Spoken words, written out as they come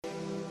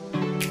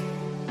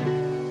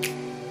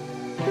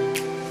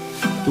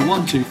The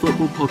 1-2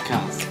 Football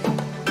Podcast.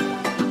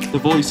 The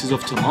voices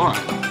of tomorrow,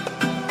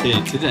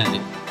 here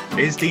today.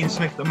 Is Dean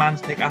Smith the man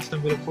to take Aston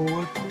Villa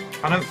forward?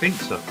 I don't think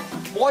so.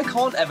 Why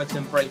can't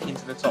Everton break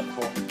into the top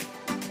four?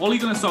 Ole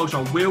Gunnar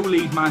Solskjaer will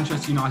lead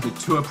Manchester United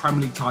to a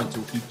Premier League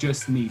title. He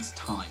just needs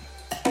time.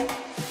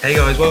 Hey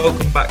guys,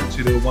 welcome back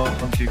to the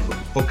 1-2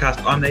 Football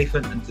Podcast. I'm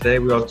Nathan, and today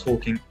we are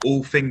talking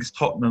all things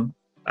Tottenham,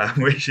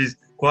 which is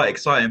quite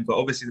exciting. But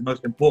obviously the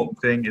most important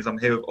thing is I'm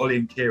here with Ollie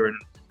and Kieran,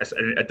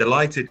 a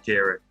delighted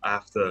Kieran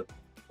after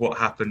what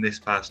happened this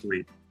past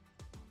week.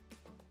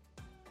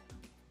 Do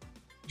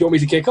you want me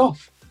to kick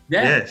off?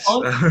 Yeah. Yes.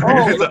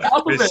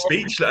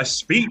 A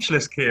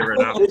speechless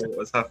Kieran after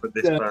what's happened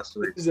this past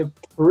week. This is a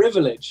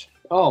privilege.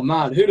 Oh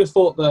man, who'd have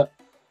thought that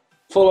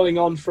following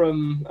on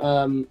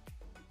from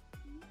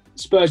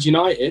Spurs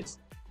United,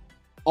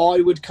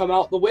 I would come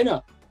out the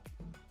winner.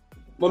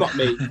 Well, not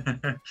me.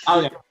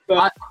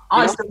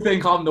 I still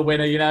think I'm the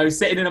winner,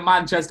 sitting in a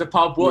Manchester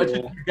pub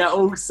watching you get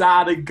all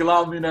sad and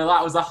glum,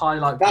 that was a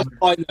highlight. That's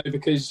fine though,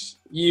 because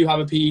you have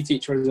a PE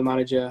teacher as a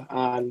manager,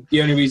 and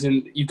the only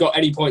reason you've got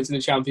any points in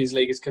the Champions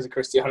League is because of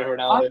Cristiano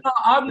Ronaldo.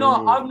 I'm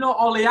not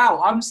Ollie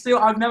out.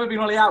 I've never been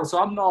Ollie out, so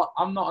I'm not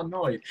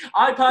annoyed.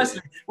 I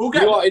personally We'll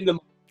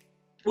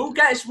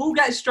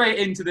get straight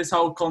into this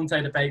whole Conte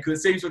debate because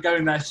it seems we're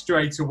going there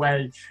straight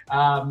away.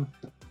 But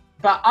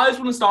I just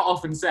want to start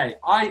off and say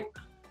I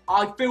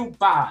feel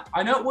bad.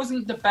 I know it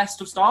wasn't the best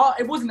of start.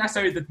 It wasn't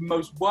necessarily the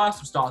most worst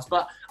of starts,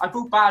 but I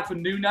feel bad for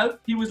Nuno.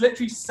 He was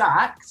literally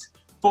sacked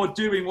for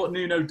doing what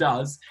Nuno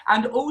does.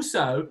 And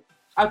also,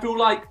 I feel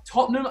like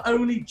Tottenham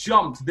only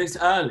jumped this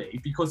early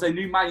because they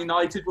knew Man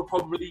United were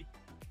probably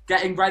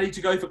getting ready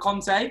to go for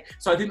Conte.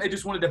 So I think they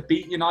just wanted to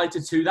beat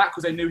United to that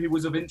because they knew he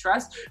was of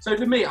interest. So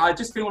for me, I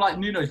just feel like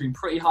Nuno's been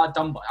pretty hard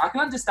done by. I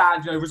can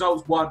understand,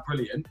 results weren't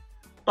brilliant,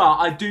 but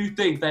I do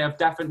think they have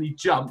definitely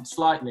jumped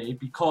slightly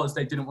because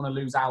they didn't want to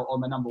lose out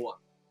on the number one.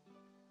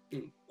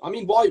 I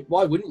mean, why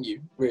wouldn't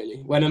you,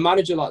 really? When a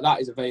manager like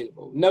that is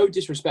available. No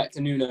disrespect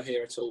to Nuno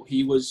here at all.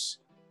 He was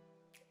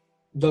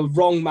the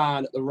wrong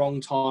man at the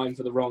wrong time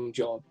for the wrong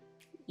job.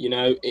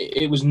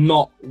 It was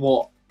not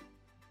what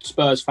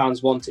Spurs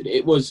fans wanted.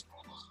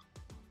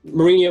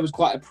 Mourinho was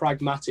quite a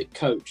pragmatic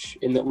coach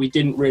in that we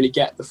didn't really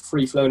get the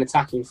free-flowing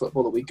attacking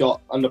football that we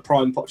got under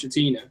prime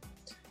Pochettino.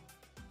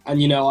 And,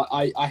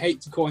 I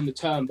hate to coin the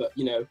term, but,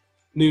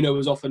 Nuno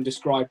was often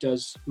described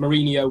as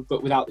Mourinho,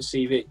 but without the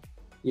CV.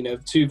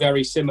 Two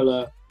very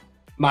similar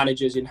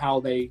managers in how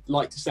they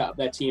like to set up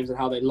their teams and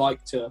how they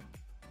like to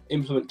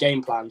implement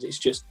game plans. It's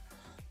just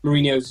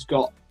Mourinho's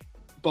got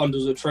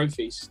bundles of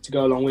trophies to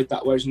go along with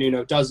that, whereas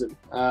Nuno doesn't.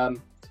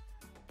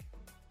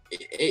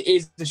 It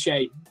is a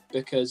shame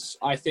because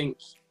I think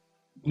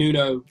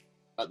Nuno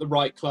at the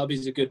right club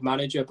is a good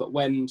manager, but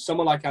when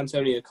someone like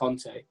Antonio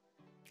Conte,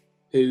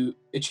 who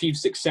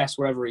achieves success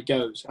wherever he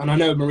goes, and I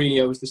know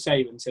Mourinho was the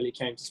same until he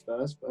came to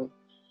Spurs, but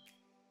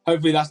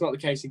hopefully that's not the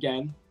case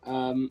again.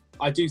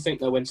 I do think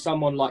that when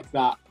someone like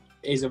that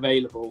is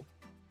available,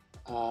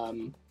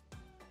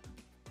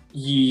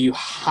 you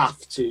have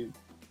to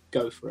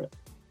go for it.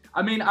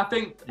 I mean, I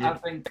think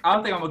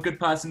I'm a good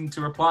person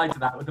to reply to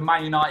that with the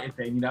Man United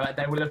thing.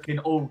 They were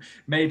looking,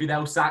 maybe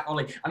they'll sack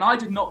Ole. And I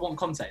did not want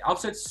Conte. I've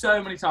said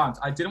so many times,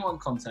 I didn't want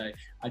Conte.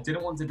 I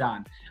didn't want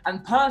Zidane.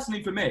 And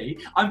personally for me,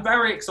 I'm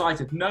very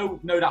excited. No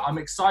doubt, I'm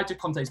excited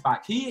Conte's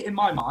back. He, in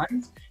my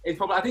mind, is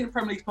probably, I think the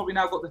Premier League's probably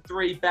now got the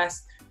three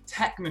best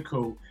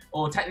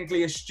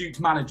technically astute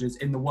managers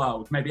in the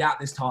world, maybe at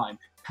this time.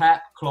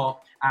 Pep,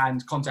 Klopp,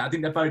 and Conte. I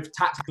think they're both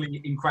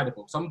tactically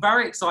incredible. So I'm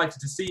very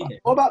excited to see him.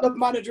 What about the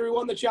manager who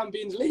won the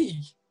Champions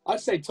League? I'd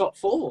say top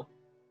four.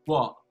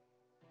 What?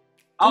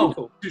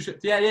 Tuchel.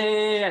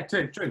 Yeah.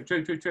 True.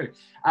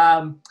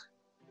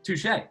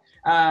 Touche.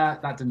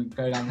 That didn't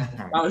go down well.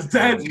 That was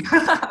dead.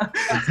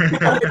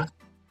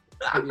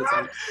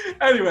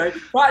 Anyway,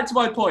 back to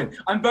my point.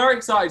 I'm very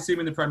excited to see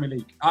him in the Premier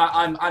League.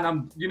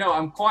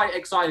 I'm quite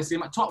excited to see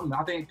him at Tottenham.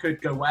 I think it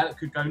could go well, it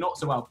could go not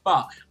so well.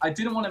 But I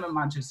didn't want him at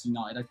Manchester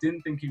United. I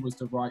didn't think he was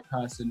the right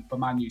person for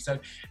Man U. So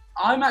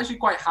I'm actually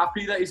quite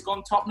happy that he's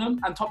gone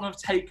Tottenham, and Tottenham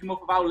have taken him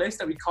off of our list,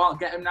 that we can't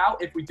get him now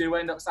if we do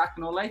end up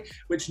sacking Ole,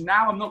 which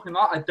now I'm not going to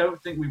lie, I don't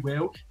think we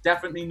will.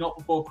 Definitely not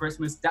before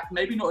Christmas.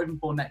 Maybe not even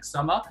before next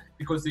summer,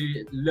 because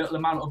the little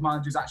amount of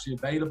managers actually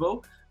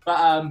available. But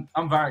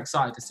I'm very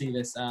excited to see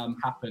this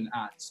happen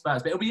at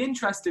Spurs. But it'll be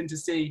interesting to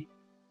see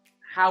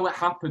how it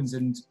happens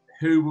and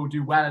who will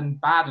do well and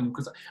bad.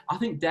 Because I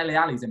think Dele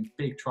Alli's in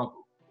big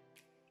trouble.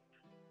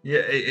 Yeah,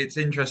 it's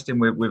interesting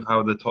with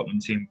how the Tottenham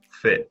team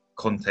fit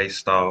Conte's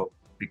style.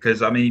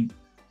 Because,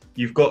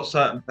 you've got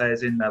certain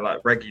players in there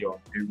like Reguilon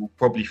who will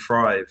probably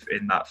thrive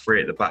in that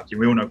three at the back.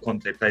 We all know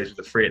Conte plays with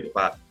the three at the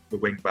back, the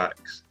wing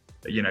backs,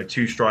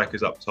 two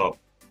strikers up top.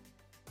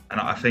 And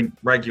I think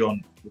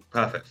Reguilon was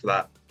perfect for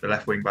that. The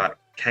left wing back,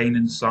 Kane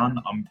and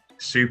Son, I'm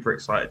super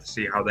excited to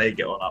see how they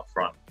get on up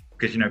front.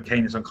 Because, Kane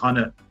and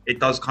Son it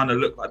does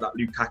look like that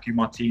Lukaku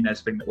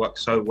Martinez thing that worked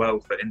so well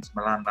for Inter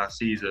Milan last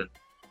season.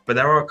 But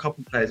there are a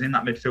couple of players in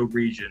that midfield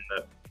region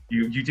that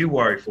you do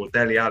worry for.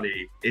 Dele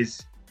Alli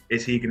is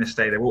is he going to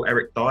stay there? Will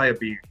Eric Dyer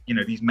be,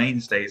 these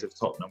mainstays of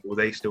Tottenham, will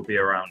they still be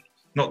around?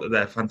 Not that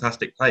they're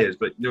fantastic players,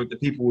 but the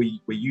people we're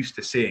used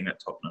to seeing at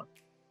Tottenham,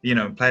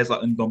 players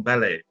like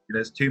Ndombele,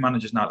 there's 2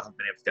 managers now that haven't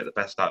been able to get the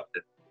best out of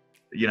it.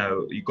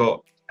 You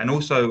got, and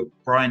also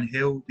Brian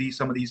Hill,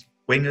 some of these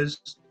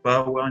wingers,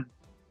 Bergwijn,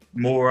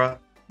 Moura,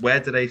 where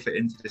do they fit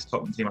into this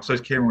Tottenham team? I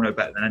suppose Kieran will know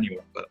better than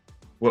anyone, but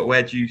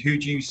who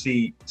do you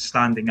see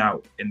standing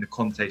out in the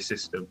Conte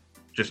system,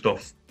 just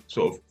off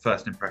sort of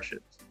first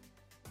impressions?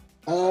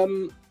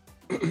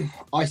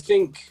 I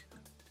think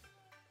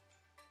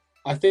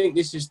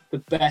this is the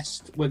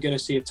best we're going to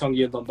see of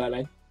Tanguy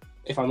Ndombele,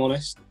 if I'm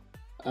honest.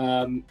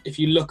 If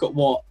you look at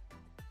what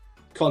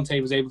Conte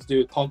was able to do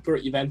with Pogba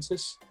at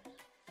Juventus,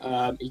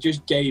 he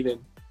just gave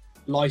him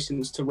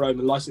license to roam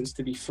and license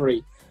to be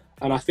free.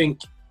 And I think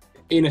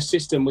in a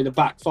system with a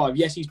back 5,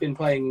 yes, he's been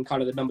playing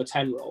kind of the number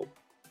 10 role.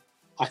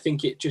 I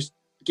think it just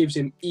gives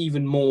him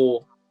even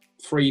more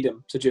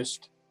freedom to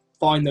just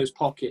find those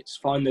pockets,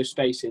 find those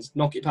spaces,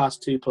 knock it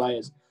past 2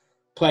 players,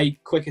 play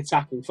quick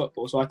attacking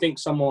football. So I think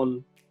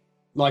someone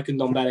like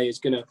Ndombele is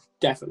going to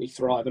definitely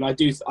thrive. And I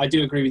do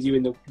agree with you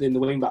in the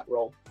wing-back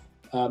role.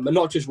 But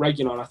not just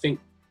Reguilon. I think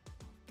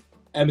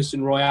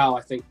Emerson Royale,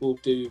 will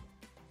do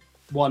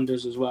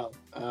wonders as well.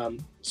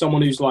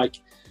 Someone who's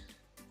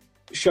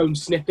shown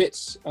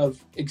snippets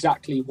of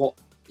exactly what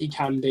he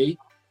can be.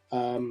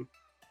 And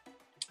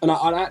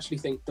I actually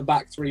think the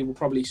back 3 will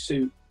probably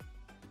suit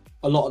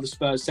a lot of the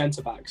Spurs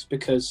centre-backs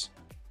because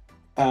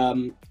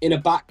in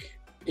a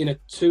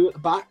 2 at the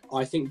back,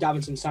 I think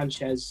Davinson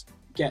Sanchez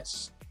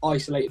gets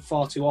isolated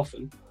far too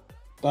often.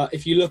 But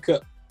if you look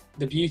at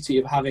the beauty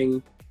of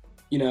having,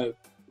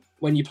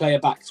 when you play a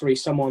back 3,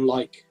 someone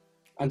like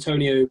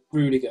Antonio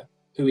Rudiger,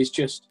 who is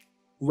just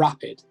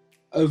rapid,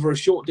 over a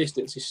short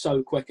distance is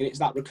so quick, and it's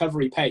that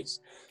recovery pace.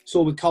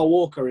 Saw with Kyle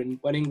Walker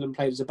when England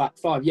played as a back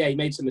 5, he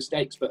made some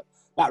mistakes, but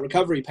that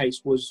recovery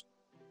pace was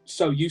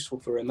so useful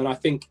for him. And I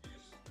think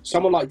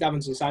someone like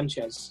Davinson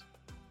Sanchez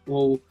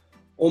will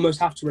almost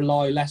have to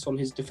rely less on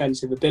his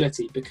defensive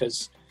ability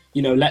because,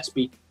 let's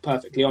be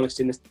perfectly honest,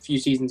 in the few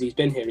seasons he's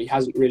been here, he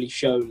hasn't really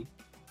shown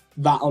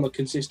that on a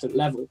consistent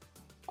level.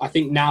 I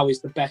think now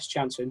is the best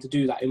chance for him to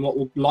do that in what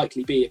will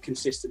likely be a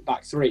consistent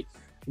back 3,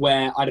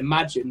 where I'd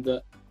imagine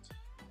that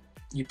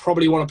you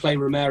probably want to play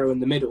Romero in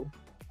the middle.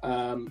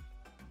 And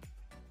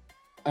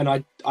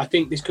I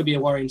think this could be a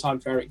worrying time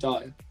for Eric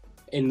Dyer,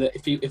 in that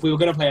if we were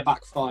going to play a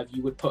back 5,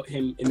 you would put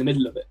him in the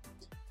middle of it.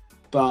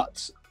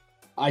 But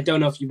I don't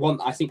know if you want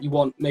that. I think you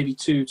want maybe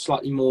 2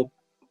 slightly more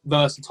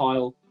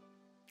versatile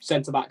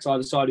centre-backs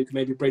either side who can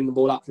maybe bring the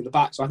ball up from the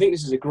back. So I think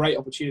this is a great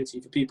opportunity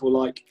for people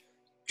like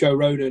Joe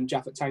Roda and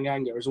Japhet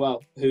Tanganga as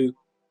well, who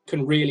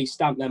can really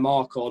stamp their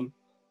mark on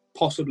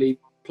possibly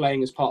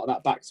playing as part of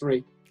that back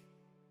 3.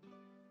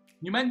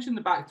 You mentioned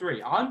the back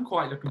 3. I'm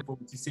quite looking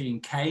forward to seeing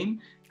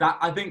Kane. That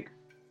I think,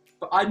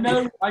 I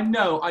know.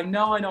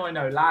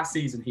 Last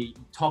season he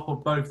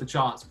toppled both the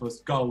charts for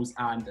goals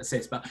and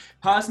assists. But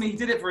personally, he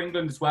did it for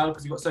England as well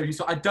because he got so used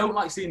to. I don't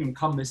like seeing him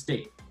come this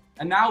deep.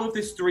 And now with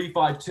this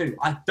 3-5-2,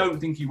 I don't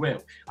think he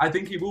will. I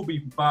think he will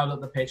be further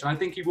up the pitch, and I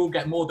think he will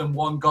get more than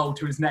 1 goal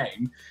to his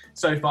name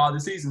so far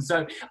this season.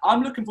 So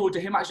I'm looking forward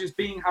to him actually just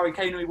being Harry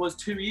Kane who he was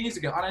 2 years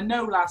ago. And I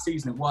know last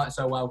season it worked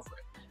so well for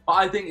him. But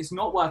I think it's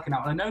not working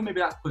out. And I know maybe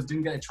that's because he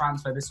didn't get a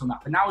transfer, this or that.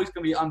 But now he's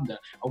going to be under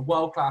a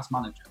world-class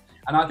manager.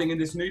 And I think in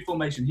this new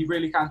formation, he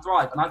really can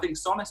thrive. And I think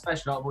Son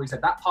especially, I've always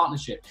said, that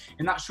partnership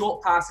in that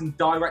short passing,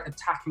 direct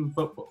attacking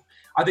football,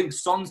 I think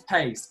Son's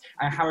pace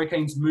and Harry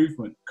Kane's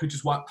movement could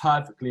just work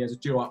perfectly as a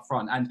duo up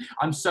front. And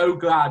I'm so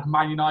glad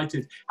Man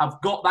United have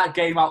got that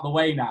game out the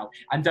way now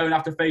and don't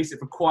have to face it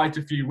for quite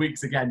a few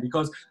weeks again,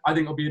 because I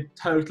think it'll be a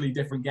totally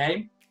different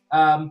game.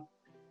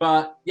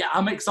 But yeah,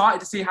 I'm excited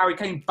to see Harry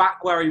Kane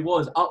back where he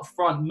was up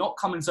front, not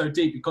coming so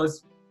deep,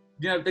 because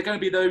they're going to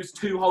be those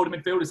 2 holding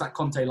midfielders that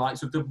Conte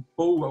likes with the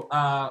ball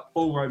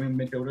roaming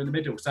midfielder in the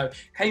middle. So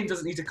Kane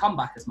doesn't need to come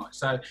back as much.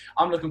 So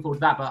I'm looking forward to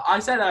that. But I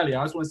said earlier,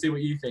 I just want to see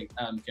what you think,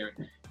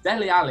 Kieran.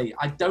 Dele Alli,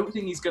 I don't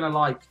think he's going to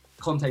like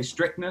Conte's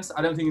strictness.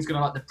 I don't think he's going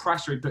to like the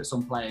pressure he puts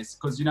on players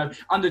because,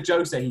 under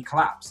Jose, he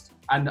collapsed.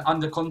 And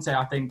under Conte,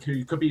 I think,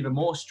 who could be even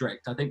more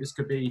strict, I think this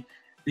could be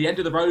the end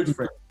of the road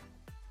for him,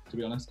 to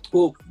be honest.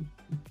 Well,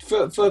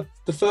 for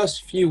the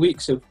first few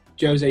weeks of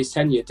Jose's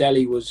tenure,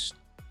 Dele was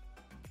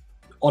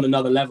on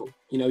another level.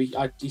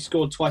 He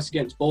scored twice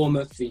against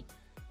Bournemouth.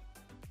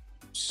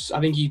 I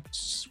think he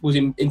was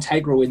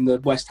integral in the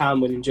West Ham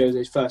win in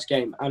Jose's first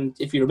game. And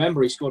if you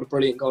remember, he scored a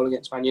brilliant goal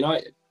against Man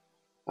United.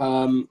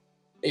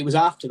 It was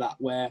after that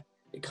where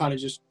it kind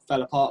of just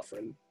fell apart for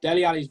him.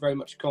 Dele Alli is very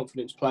much a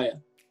confidence player.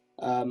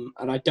 And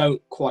I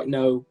don't quite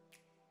know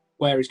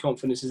where his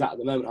confidence is at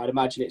the moment. I'd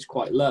imagine it's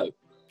quite low.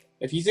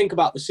 If you think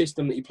about the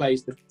system that he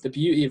plays, the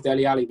beauty of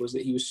Dele Alli was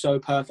that he was so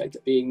perfect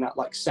at being that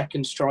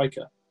second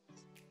striker,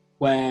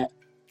 where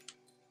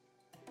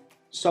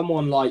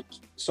someone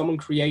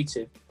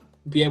creative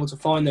would be able to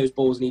find those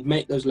balls and he'd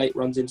make those late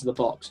runs into the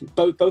box. And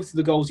both of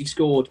the goals he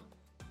scored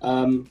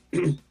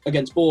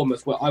against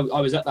Bournemouth, where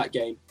I was at that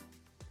game,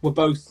 were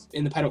both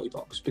in the penalty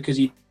box because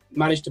he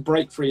managed to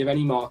break free of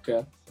any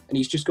marker, and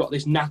he's just got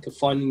this knack of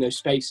finding those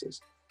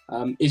spaces.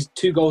 His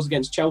 2 goals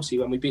against Chelsea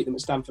when we beat them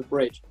at Stamford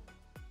Bridge,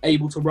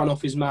 able to run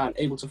off his man,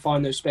 able to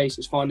find those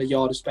spaces, find a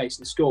yard of space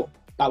and score.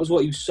 That was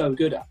what he was so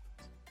good at.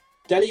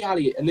 Dele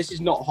Alli, and this is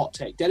not a hot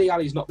take, Dele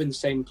Alli has not been the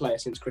same player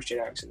since Christian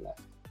Eriksen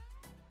left.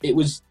 It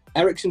was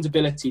Eriksen's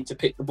ability to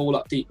pick the ball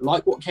up deep,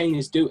 like what Kane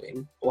is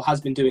doing, or has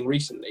been doing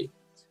recently,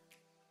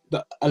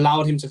 that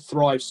allowed him to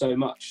thrive so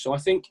much. So I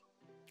think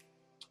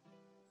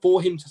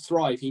for him to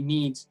thrive, he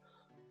needs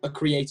a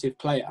creative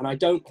player. And I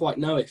don't quite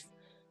know if,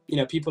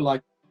 people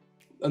like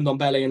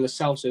Ndombele and Lo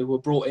Celso, who were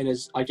brought in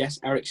as, I guess,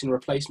 Eriksen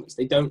replacements,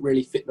 they don't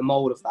really fit the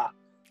mould of that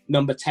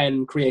number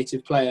 10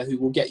 creative player who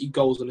will get you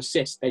goals and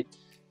assists. They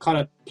kind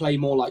of play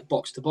more like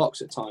box to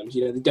box at times.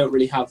 They don't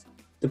really have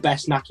the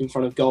best knack in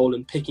front of goal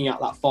and picking out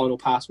that final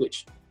pass,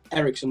 which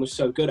Eriksen was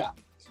so good at.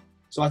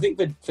 So I think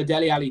for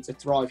Dele Alli to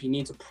thrive, he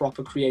needs a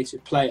proper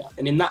creative player.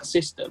 And in that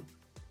system,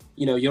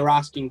 you're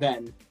asking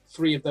then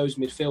 3 of those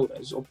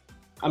midfielders, or,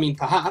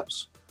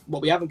 perhaps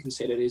what we haven't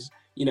considered is,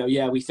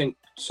 we think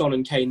Son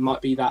and Kane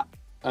might be that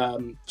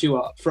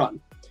duo up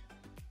front.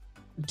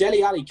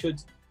 Dele Alli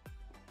could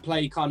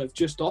play kind of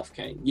just off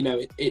Kane.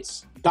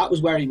 That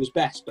was where he was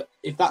best. But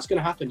if that's going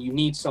to happen, you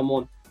need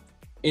someone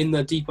in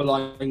the deeper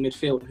lying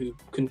midfield who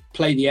can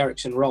play the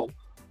Eriksen role,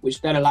 which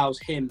then allows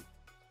him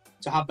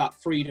to have that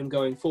freedom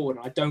going forward.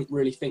 And I don't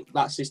really think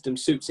that system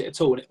suits it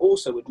at all. And it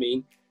also would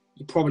mean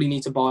you probably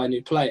need to buy a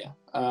new player.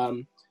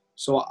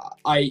 So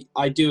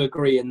I do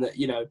agree in that,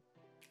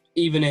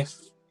 even if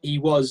he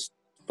was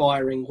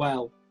firing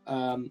well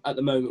at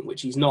the moment,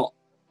 which he's not,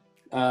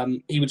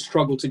 he would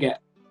struggle to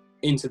get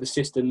into the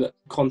system that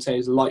Conte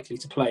is likely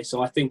to play.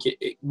 So I think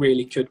it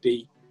really could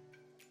be,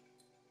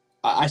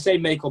 I say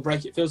make or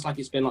break. It feels like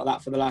it's been like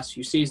that for the last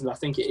few seasons. I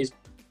think it is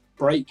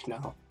break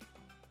now.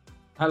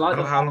 I like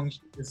how long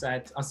you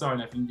said. Sorry,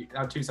 Nathan.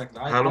 2 seconds.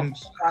 How long?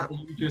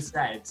 You just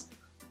said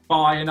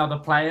buy another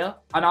player,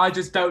 and I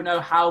just don't know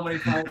how many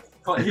players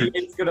he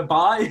is going to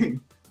buy.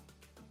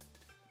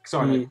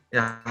 Sorry.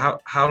 Yeah.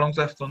 How long's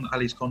left on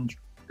Ali's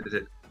contract? Is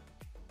it?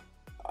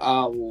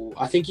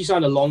 I think he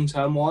signed a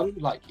long-term one,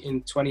 like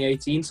in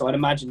 2018. So I'd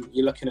imagine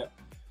you're looking at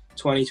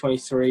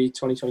 2023,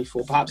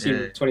 2024, perhaps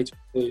even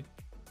 2022.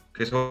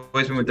 Because it's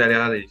always been with Dele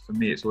Alli, for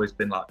me, it's always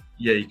been like,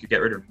 you could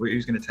get rid of him.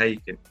 Who's going to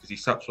take him? Because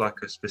he's such like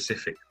a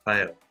specific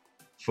player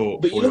for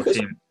your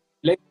team.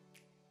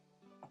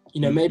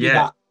 Maybe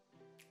that.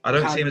 I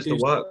don't see him as the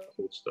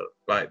workhorse stuff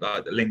like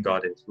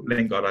Lingard is.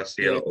 Lingard, I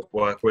see a lot of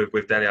work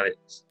with Dele Alli,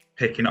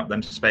 picking up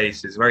them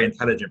spaces. Very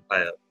intelligent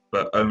player,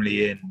 but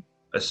only in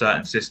a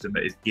certain system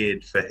that is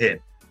geared for him.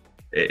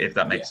 If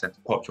that makes sense.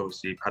 Poch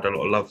obviously had a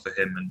lot of love for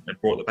him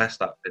and brought the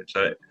best out of him.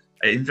 So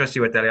it's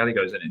interesting where Dele Alli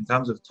goes. And in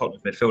terms of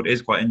Tottenham's midfield, it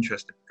is quite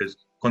interesting because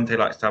Conte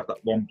likes to have that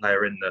one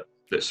player in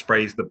that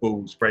sprays the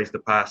ball, sprays the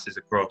passes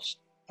across,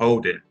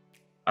 holding.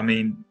 I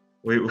mean,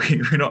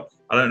 we're not.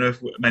 I don't know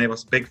if many of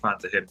us are big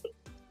fans of him, but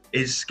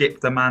is Skip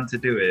the man to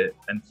do it?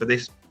 And for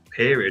this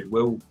period,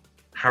 will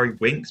Harry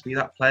Winks be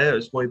that player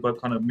as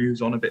Højbjerg kind of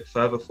moves on a bit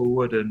further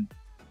forward and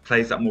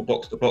plays that more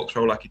box-to-box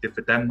role like he did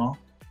for Denmark?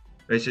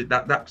 It's just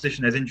that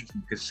position is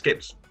interesting because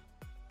Skip's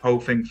whole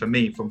thing for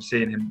me, from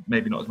seeing him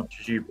maybe not as much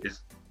as you,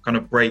 is kind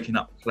of breaking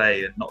up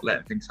play and not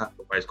letting things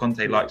happen. Whereas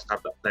Conte likes to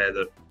have that player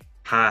that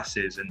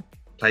passes and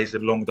plays the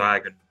long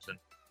diagonals. And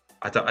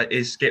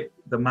is Skip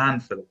the man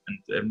for them?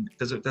 And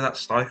does that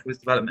stifle his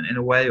development in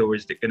a way, or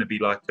is it going to be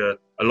like a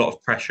lot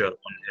of pressure on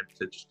him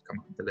to just come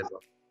up and deliver?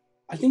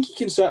 I think he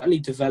can certainly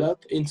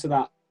develop into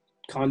that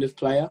kind of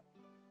player.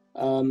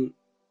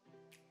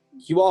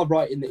 You are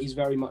right in that he's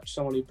very much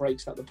someone who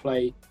breaks up the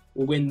play,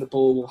 will win the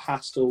ball, will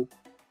hassle,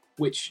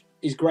 which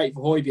is great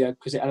for Højbjerg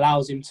because it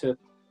allows him to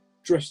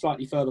drift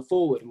slightly further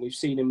forward, and we've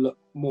seen him look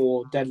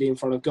more deadly in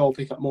front of goal,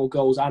 pick up more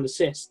goals and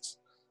assists.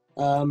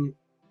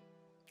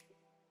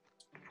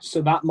 So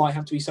that might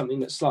have to be something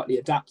that's slightly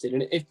adapted.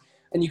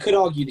 And you could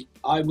argue that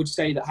I would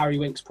say that Harry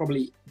Winks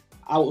probably,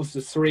 out of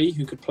the 3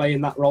 who could play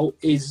in that role,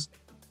 is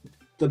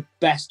the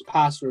best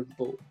passer of the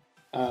ball.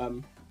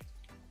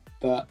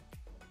 But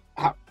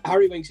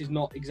Harry Winks is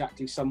not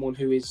exactly someone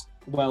who is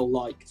well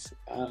liked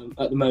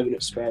at the moment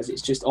at Spurs.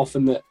 It's just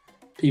often that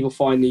people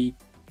find he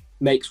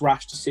makes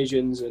rash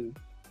decisions and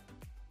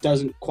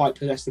doesn't quite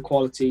possess the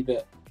quality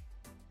that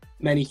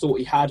many thought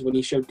he had when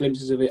he showed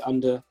glimpses of it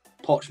under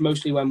Poch,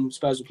 mostly when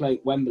Spurs were playing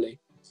at Wembley.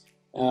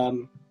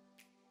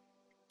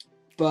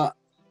 But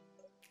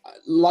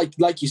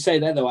like you say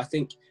there, though, I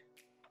think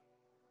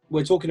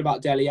we're talking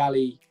about Dele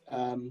Alli,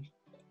 and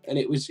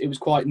it was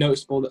quite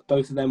noticeable that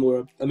both of them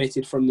were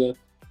omitted from the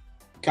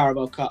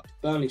Carabao Cup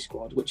Burnley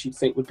squad, which you'd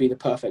think would be the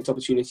perfect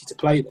opportunity to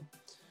play them.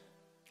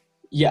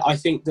 Yeah, I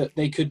think that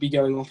they could be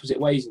going opposite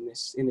ways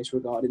in this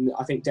regard. And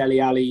I think Dele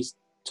Alli's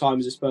time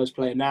as a Spurs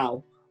player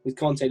now, with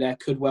Conte there,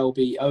 could well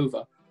be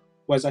over.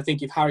 Whereas I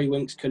think if Harry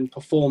Winks can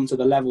perform to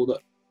the level that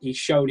he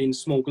showed in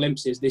small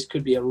glimpses, this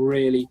could be a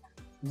really,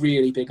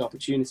 really big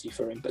opportunity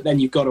for him. But then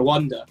you've got to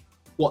wonder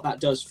what that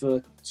does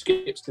for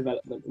Skip's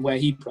development, where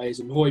he plays,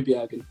 and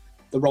Højbjerg, and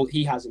the role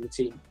he has in the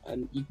team.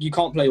 And you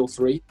can't play all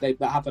three.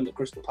 That happened at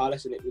Crystal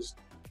Palace, and it was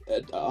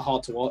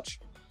hard to watch.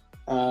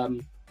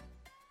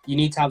 You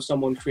need to have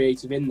someone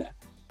creative in there.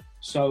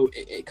 So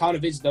it kind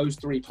of is those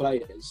three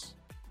players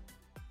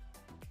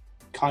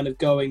kind of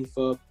going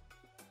for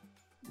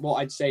what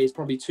I'd say is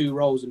probably two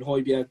roles, and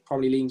Højbjerg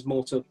probably leans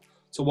more to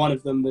one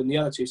of them than the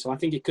other two. So I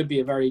think it could be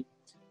a very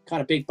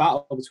kind of big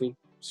battle between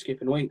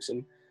Skip and Winks,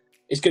 and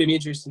it's going to be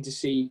interesting to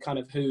see kind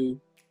of who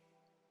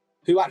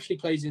actually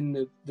plays in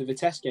the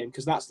Vitesse game,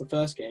 because that's the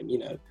first game, you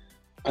know,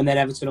 and then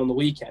Everton on the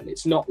weekend.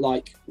 It's not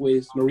like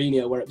with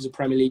Mourinho where it was a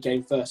Premier League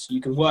game first. So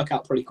you can work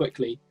out pretty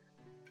quickly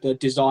the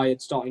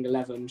desired starting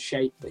 11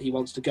 shape that he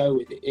wants to go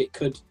with. It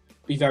could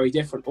be very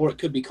different, or it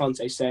could be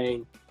Conte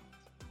saying,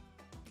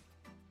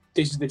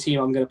 this is the team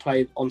I'm going to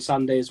play on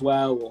Sunday as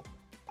well. Or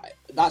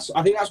I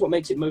think that's what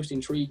makes it most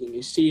intriguing,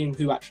 is seeing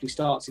who actually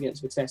starts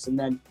against Vitesse and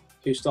then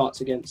who starts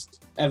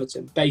against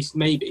Everton, based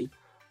maybe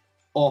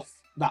off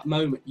that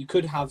moment. You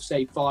could have,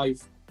 say,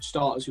 5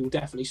 starters who will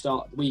definitely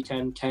start at the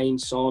weekend: Kane,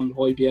 Son,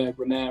 Højbjerg,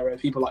 Romero,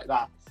 people like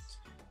that.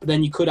 But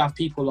then you could have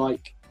people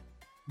like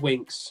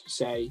Winks,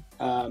 say,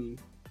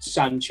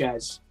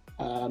 Sanchez,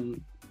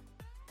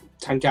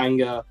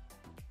 Tanganga,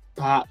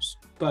 perhaps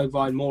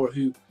Bergwijn, Mora,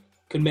 who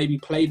can maybe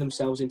play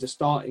themselves into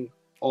starting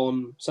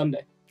on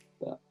Sunday.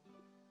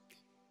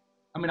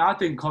 I mean, I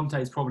think Conte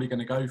is probably going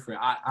to go for it.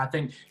 I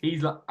don't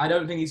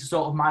think he's the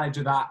sort of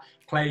manager that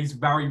plays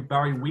very,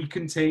 very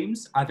weakened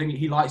teams. I think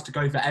he likes to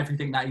go for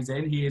everything that he's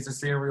in. He is a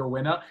serial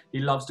winner. He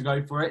loves to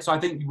go for it. So I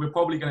think we're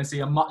probably going to see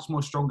a much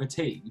more stronger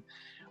team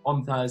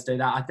on Thursday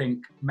that I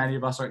think many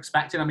of us are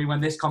expecting. I mean, when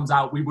this comes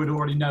out, we would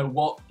already know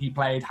what he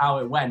played, how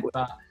it went,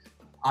 but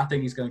I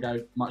think he's going to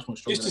go much more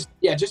stronger. Just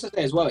to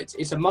say as well,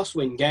 it's a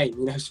must-win game.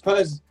 You know,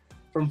 Spurs,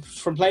 from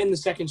playing the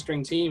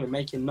second-string team and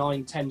making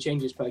 9-10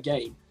 changes per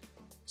game,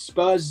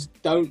 Spurs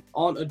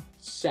aren't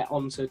set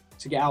on to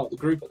get out of the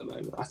group at the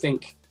moment. I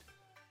think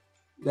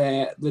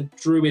the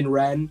drew in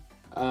Rennes,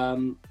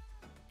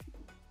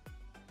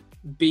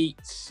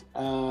 beat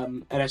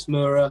NS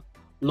Mura,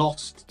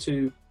 lost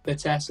to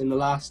Vitesse in the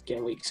last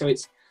game week. So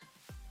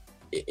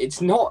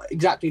it's not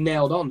exactly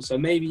nailed on. So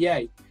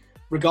maybe,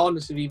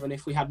 regardless of even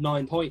if we had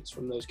 9 points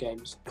from those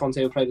games, Conte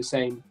will play the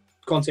same.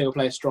 Conte will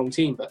play a strong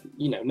team. But,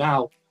 you know,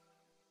 now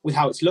with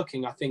how it's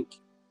looking, I think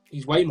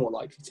he's way more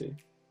likely to.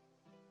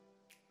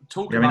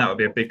 That would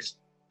be a big.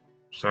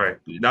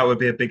 That would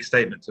be a big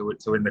statement to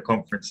win the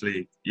Conference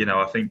League. You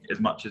know, I think as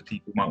much as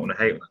people might want to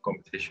hate on the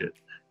competition,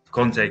 if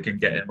Conte can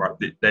get it right,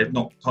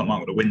 Tottenham aren't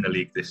going to win the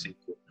league this season.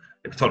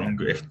 If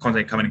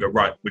Conte come in and go,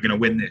 right, we're going to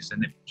win this,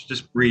 and it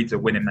just breeds a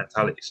winning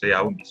mentality. So yeah,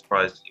 I wouldn't be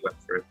surprised if he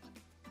went through it.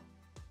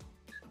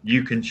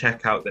 You can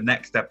check out the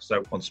next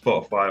episode on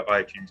Spotify,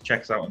 iTunes.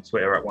 Check us out on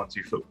Twitter at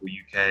One2Football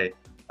UK.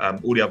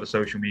 All the other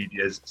social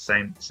medias,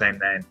 same name.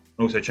 And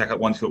also check out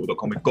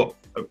one2football.com. We've got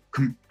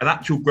an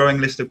actual growing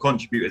list of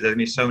contributors. There's going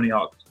to be so many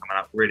articles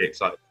coming up. Really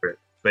excited for it.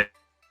 But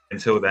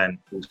until then,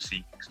 we'll see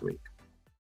you next week.